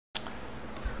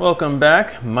Welcome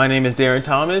back. My name is Darren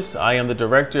Thomas. I am the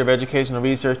Director of Educational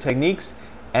Research Techniques,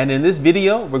 and in this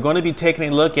video we're going to be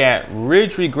taking a look at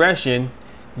ridge regression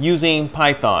using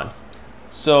Python.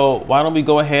 So why don't we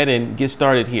go ahead and get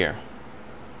started here.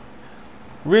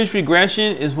 Ridge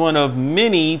regression is one of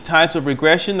many types of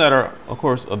regression that are of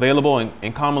course available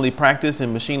and commonly practiced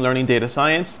in machine learning data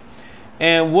science.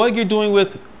 And what you're doing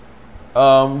with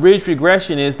ridge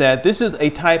regression is that this is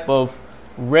a type of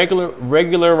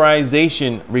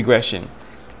regularization regression,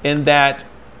 in that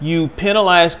you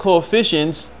penalize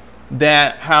coefficients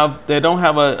that don't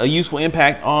have a useful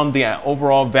impact on the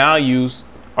overall values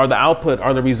or the output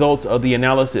or the results of the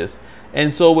analysis.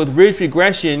 And so with ridge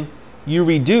regression, you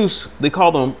reduce, they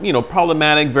call them,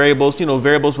 problematic variables,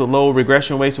 variables with low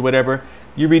regression weights or whatever.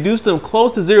 You reduce them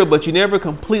close to zero, but you never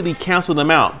completely cancel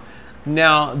them out.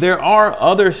 Now, there are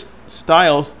other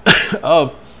styles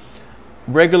of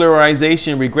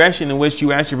regularization regression in which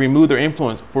you actually remove their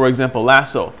influence, for example,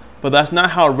 lasso. But that's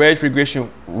not how ridge regression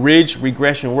works,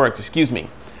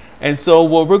 And so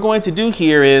what we're going to do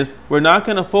here is we're not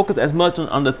going to focus as much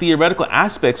on the theoretical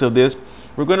aspects of this.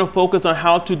 We're going to focus on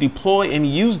how to deploy and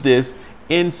use this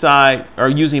inside, or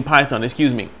using Python,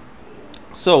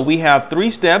 So we have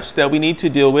three steps that we need to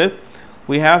deal with.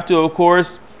 We have to, of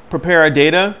course, prepare our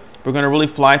data. We're going to really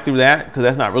fly through that because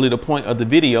that's not really the point of the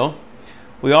video.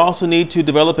 We also need to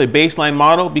develop a baseline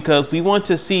model because we want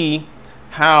to see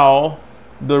how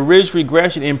the ridge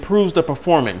regression improves the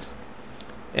performance.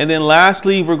 And then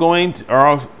lastly,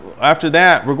 after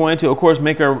that, we're going to, of course,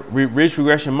 make a ridge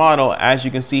regression model, as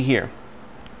you can see here.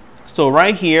 So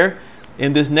right here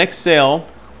in this next cell,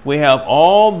 we have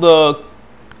all the,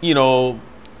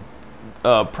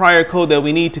 prior code that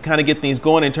we need to kind of get things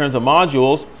going in terms of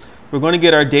modules. We're going to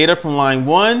get our data from line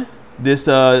 1, this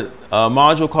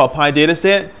module called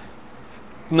PyDataset,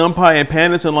 NumPy and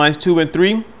Pandas in lines 2 and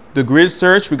 3. The grid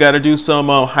search, we got to do some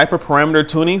hyperparameter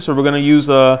tuning, so we're going to use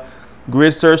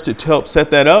grid search to help set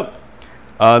that up.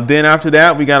 Then after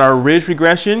that, we got our ridge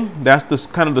regression. That's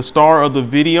kind of the star of the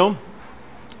video.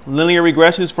 Linear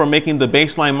regressions for making the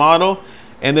baseline model.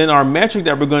 And then our metric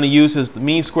that we're going to use is the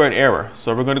mean squared error.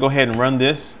 So we're going to go ahead and run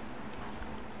this.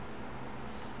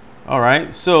 All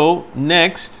right, so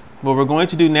next, what we're going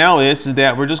to do now is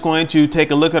that we're just going to take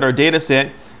a look at our data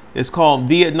set. It's called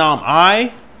Vietnam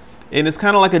I, and it's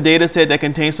kind of like a data set that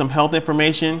contains some health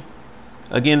information.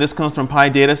 Again, this comes from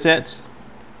PyDatasets.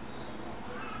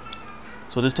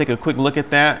 So just take a quick look at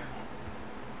that.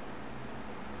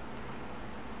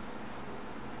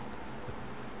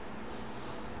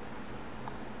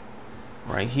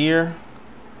 Right here.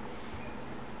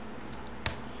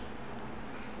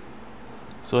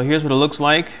 So here's what it looks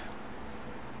like.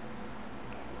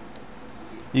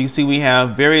 You can see we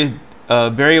have various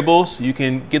variables. You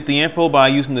can get the info by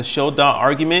using the show dot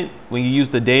argument when you use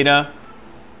the data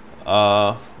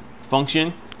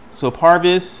function. So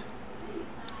parvis,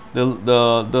 the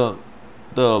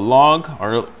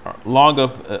log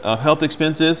of health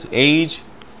expenses, age,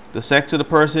 the sex of the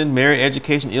person, married,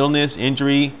 education, illness,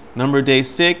 injury, number of days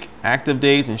sick, active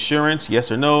days, insurance,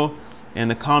 yes or no, and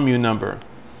the commune number.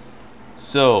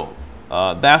 So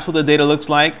that's what the data looks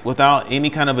like without any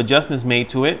kind of adjustments made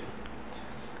to it.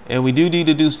 And we do need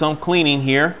to do some cleaning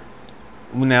here.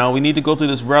 Now we need to go through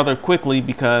this rather quickly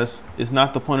because it's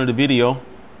not the point of the video.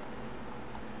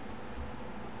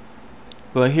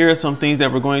 But here are some things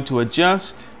that we're going to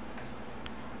adjust.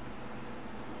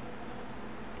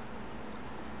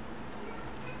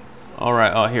 All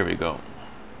right, oh, here we go.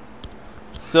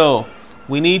 So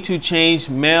we need to change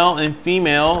male and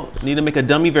female. Need to make a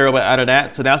dummy variable out of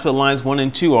that. So that's what lines 1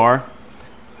 and 2 are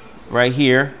right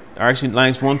here. Or actually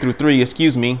lines 1 through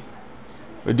 3,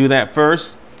 We'll do that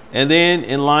first. And then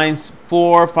in lines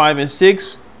 4, 5, and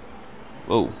 6,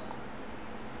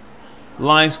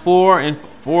 lines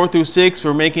 4 through 6,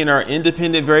 we're making our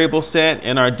independent variable set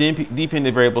and our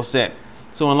dependent variable set.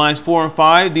 So in lines 4 and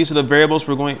 5, these are the variables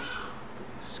we're going,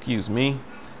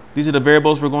 These are the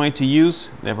variables we're going to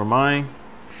use. Never mind.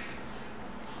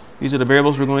 These are the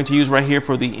variables we're going to use right here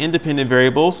for the independent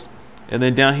variables. And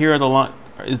then down here are the line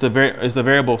is the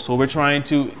variable. So we're trying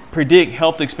to predict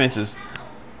health expenses.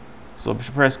 So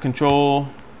press Control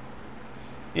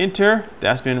Enter.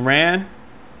 That's been ran.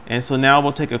 And so now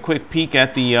we'll take a quick peek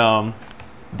at the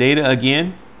data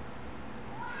again.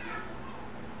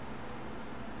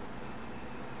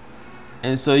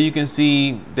 And so you can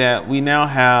see that we now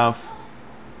have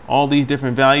all these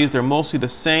different values. They're mostly the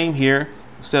same here,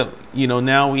 except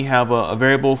now we have a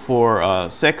variable for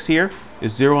sex here.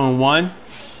 It's 0 and 1.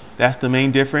 That's the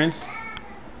main difference.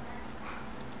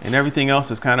 And everything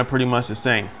else is kind of pretty much the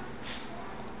same.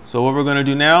 So what we're going to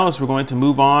do now is we're going to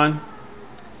move on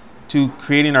to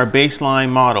creating our baseline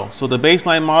model. So the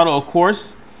baseline model, of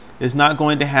course, is not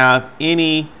going to have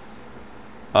any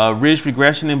ridge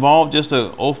regression involved, just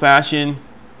an old-fashioned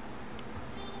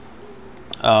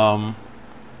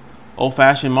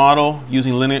model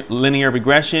using linear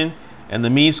regression, and the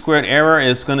mean squared error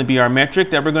is going to be our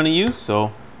metric that we're going to use.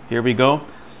 So here we go.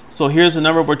 So here's the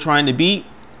number we're trying to beat,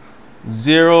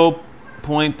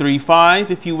 0.35,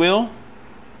 if you will.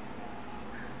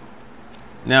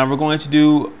 Now we're going to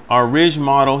do our ridge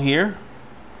model here.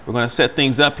 We're going to set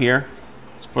things up here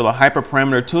for the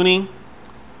hyperparameter tuning.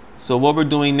 So what we're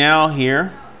doing now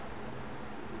here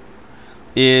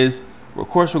is, of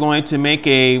course, we're going to make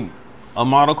a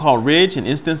model called ridge, an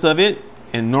instance of it,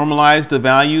 and normalize the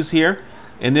values here.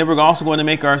 And then we're also going to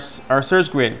make our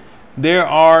search grid. There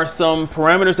are some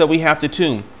parameters that we have to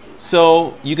tune.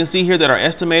 So you can see here that our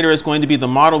estimator is going to be the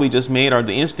model we just made, or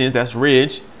the instance, that's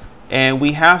ridge. And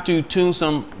we have to tune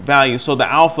some values. So the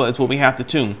alpha is what we have to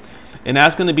tune. And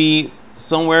that's going to be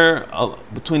somewhere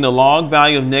between the log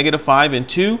value of -5 and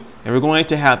 2. And we're going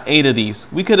to have 8 of these.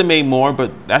 We could have made more, but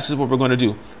that's just what we're going to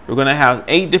do. We're going to have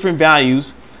 8 different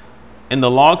values in the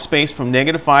log space from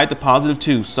 -5 to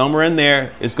 +2. Somewhere in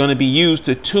there is going to be used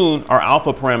to tune our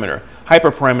alpha parameter,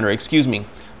 hyperparameter, excuse me,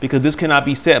 because this cannot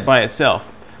be set by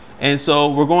itself. And so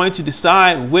we're going to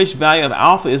decide which value of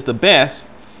alpha is the best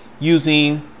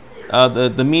using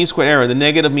the mean square error, the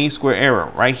negative mean square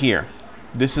error right here.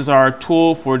 This is our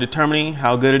tool for determining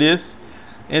how good it is.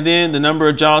 And then the number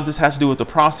of jobs, this has to do with the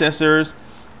processors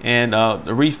and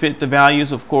the refit the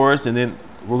values, of course. And then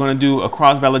we're going to do a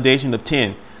cross validation of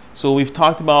 10. So we've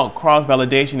talked about cross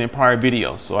validation in prior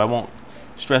videos, so I won't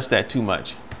stress that too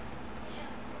much.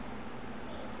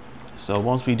 So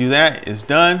once we do that, it's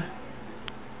done.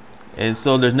 And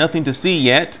so there's nothing to see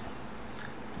yet.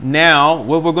 Now,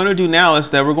 what we're going to do now is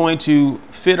that we're going to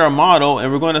fit our model,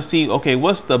 and we're going to see, okay,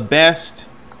 what's the best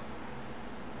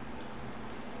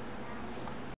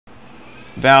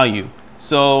value?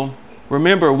 So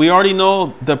remember, we already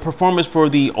know the performance for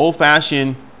the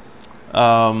old-fashioned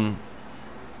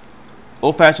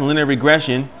linear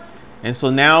regression. And so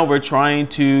now we're trying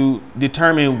to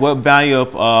determine what value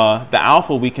of the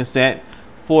alpha we can set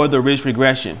for the ridge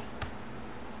regression.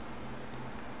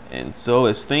 And so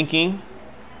it's thinking.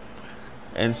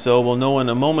 And so we'll know in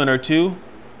a moment or two.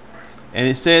 And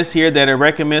it says here that it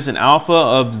recommends an alpha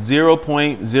of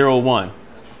 0.01.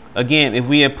 Again, if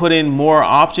we had put in more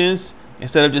options,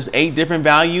 instead of just 8 different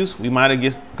values, we might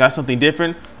have got something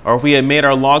different. Or if we had made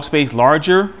our log space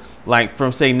larger, like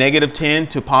from say -10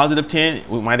 to +10,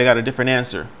 we might have got a different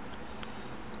answer.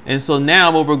 And so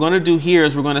now what we're going to do here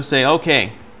is we're going to say,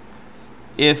 okay,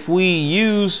 if we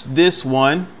use this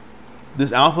one,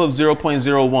 this alpha of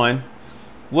 0.01,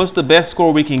 what's the best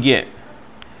score we can get?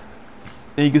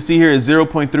 And you can see here is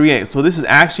 0.38. So this is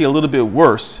actually a little bit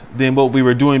worse than what we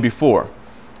were doing before.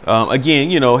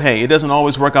 Again, you know, hey, it doesn't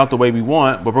always work out the way we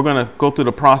want, but we're going to go through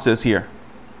the process here.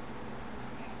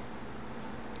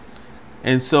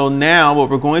 And so now what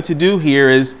we're going to do here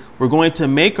is we're going to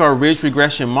make our ridge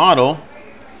regression model.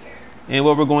 And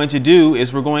what we're going to do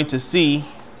is we're going to see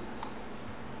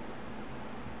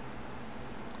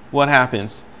what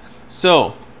happens.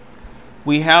 So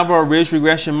we have our ridge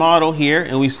regression model here,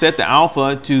 and we set the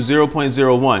alpha to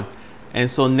 0.01. And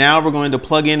so now we're going to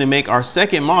plug in and make our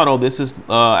second model. This is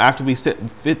after we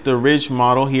fit the ridge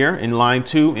model here in line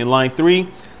 2. In line 3,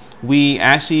 we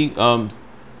actually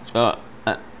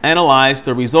analyze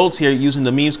the results here using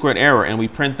the mean squared error, and we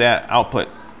print that output.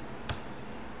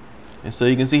 And so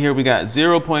you can see here we got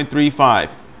 0.35.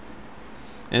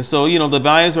 And so, you know, the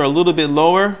values are a little bit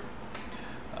lower.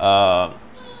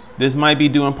 This might be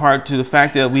due in part to the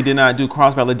fact that we did not do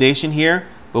cross validation here,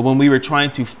 but when we were trying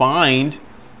to find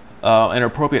an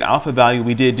appropriate alpha value,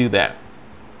 we did do that.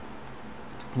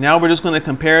 Now we're just going to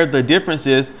compare the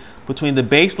differences between the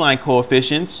baseline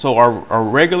coefficients, so our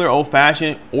regular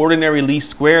old-fashioned ordinary least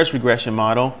squares regression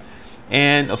model,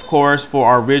 and of course for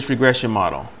our ridge regression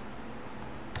model.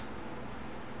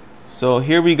 So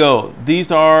here we go.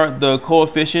 These are the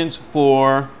coefficients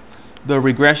for the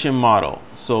regression model.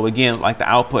 So again, like the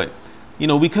output, you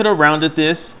know, we could have rounded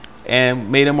this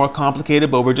and made it more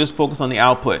complicated, but we're just focused on the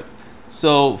output.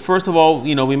 So first of all,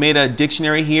 you know, we made a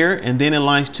dictionary here, and then in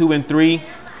lines 2 and 3,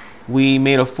 we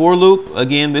made a for loop.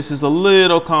 Again, this is a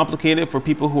little complicated for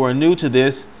people who are new to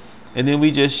this. And then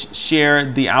we just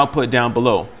share the output down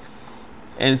below.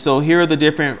 And so here are the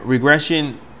different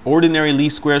regression, ordinary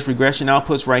least squares regression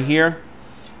outputs right here.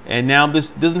 And now this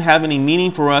doesn't have any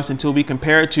meaning for us until we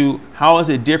compare it to how is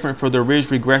it different for the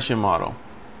ridge regression model.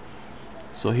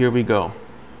 So here we go.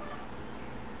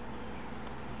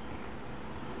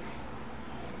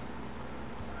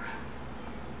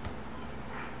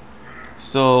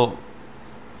 So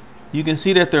you can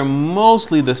see that they're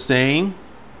mostly the same,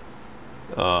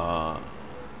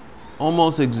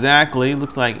 almost exactly.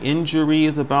 Looks like injury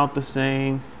is about the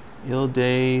same, ill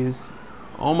days,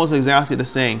 almost exactly the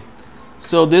same.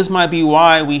 So this might be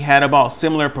why we had about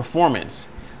similar performance,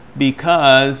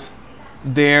 because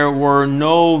there were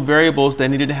no variables that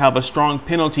needed to have a strong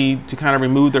penalty to kind of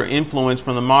remove their influence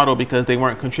from the model because they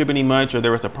weren't contributing much or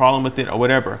there was a problem with it or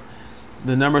whatever.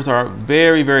 The numbers are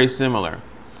very, very similar.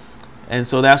 And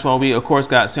so that's why we, of course,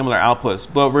 got similar outputs.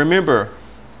 But remember,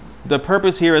 the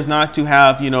purpose here is not to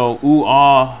have,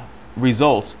 ooh-ah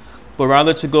results, but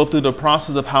rather to go through the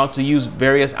process of how to use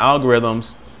various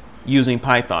algorithms using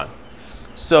Python.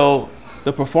 So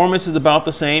the performance is about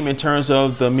the same in terms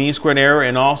of the mean squared error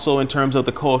and also in terms of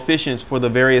the coefficients for the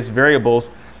various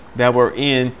variables that were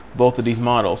in both of these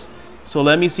models. So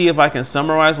let me see if I can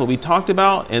summarize what we talked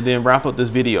about and then wrap up this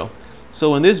video.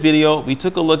 So in this video, we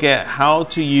took a look at how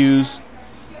to use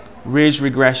ridge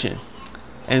regression.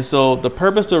 And so the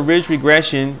purpose of ridge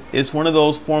regression is one of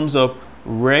those forms of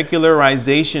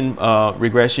regularization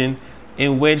regression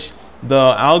in which the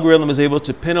algorithm is able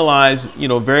to penalize,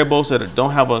 variables that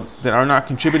that are not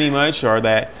contributing much or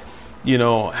that,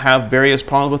 have various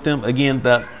problems with them. Again,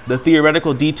 the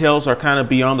theoretical details are kind of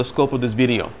beyond the scope of this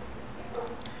video.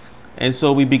 And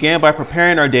so we began by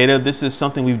preparing our data. This is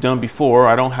something we've done before.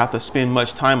 I don't have to spend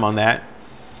much time on that.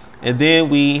 And then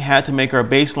we had to make our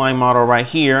baseline model right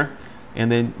here.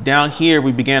 And then down here,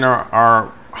 we began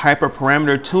our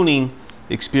hyperparameter tuning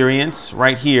experience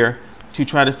right here to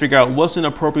try to figure out what's an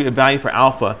appropriate value for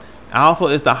alpha. Alpha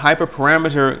is the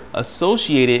hyperparameter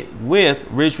associated with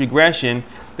ridge regression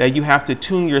that you have to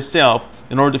tune yourself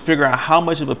in order to figure out how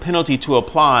much of a penalty to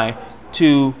apply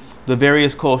to the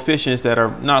various coefficients that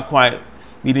are not quite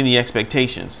meeting the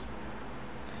expectations.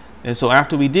 And so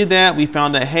after we did that, we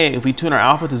found that, hey, if we tune our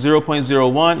alpha to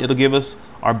 0.01, it'll give us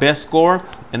our best score.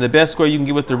 And the best score you can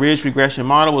get with the ridge regression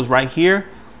model was right here,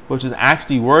 which is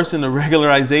actually worse than the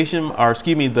regularization, or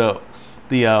excuse me, the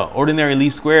ordinary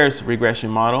least squares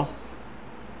regression model.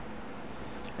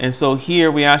 And so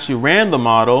here we actually ran the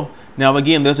model. Now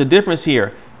again, there's a difference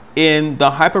here. In the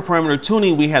hyperparameter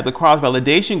tuning, we had the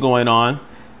cross-validation going on.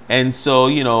 And so,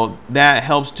 that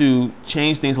helps to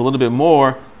change things a little bit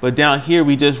more. But down here,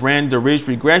 we just ran the ridge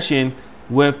regression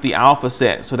with the alpha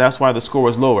set. So that's why the score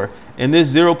was lower. And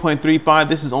this 0.35,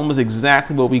 this is almost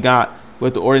exactly what we got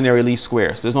with the ordinary least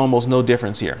squares. There's almost no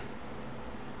difference here.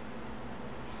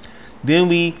 Then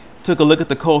we took a look at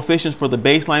the coefficients for the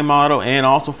baseline model and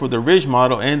also for the ridge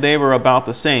model, and they were about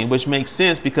the same, which makes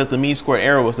sense because the mean square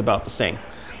error was about the same.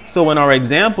 So in our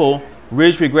example,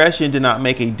 ridge regression did not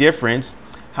make a difference.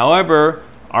 However,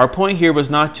 our point here was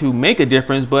not to make a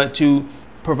difference, but to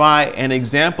provide an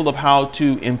example of how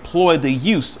to employ the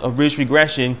use of ridge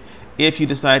regression if you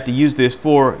decide to use this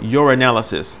for your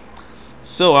analysis.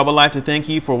 So I would like to thank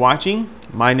you for watching.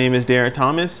 My name is Darren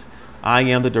Thomas. I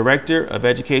am the Director of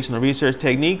Educational Research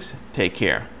Techniques. Take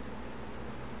care.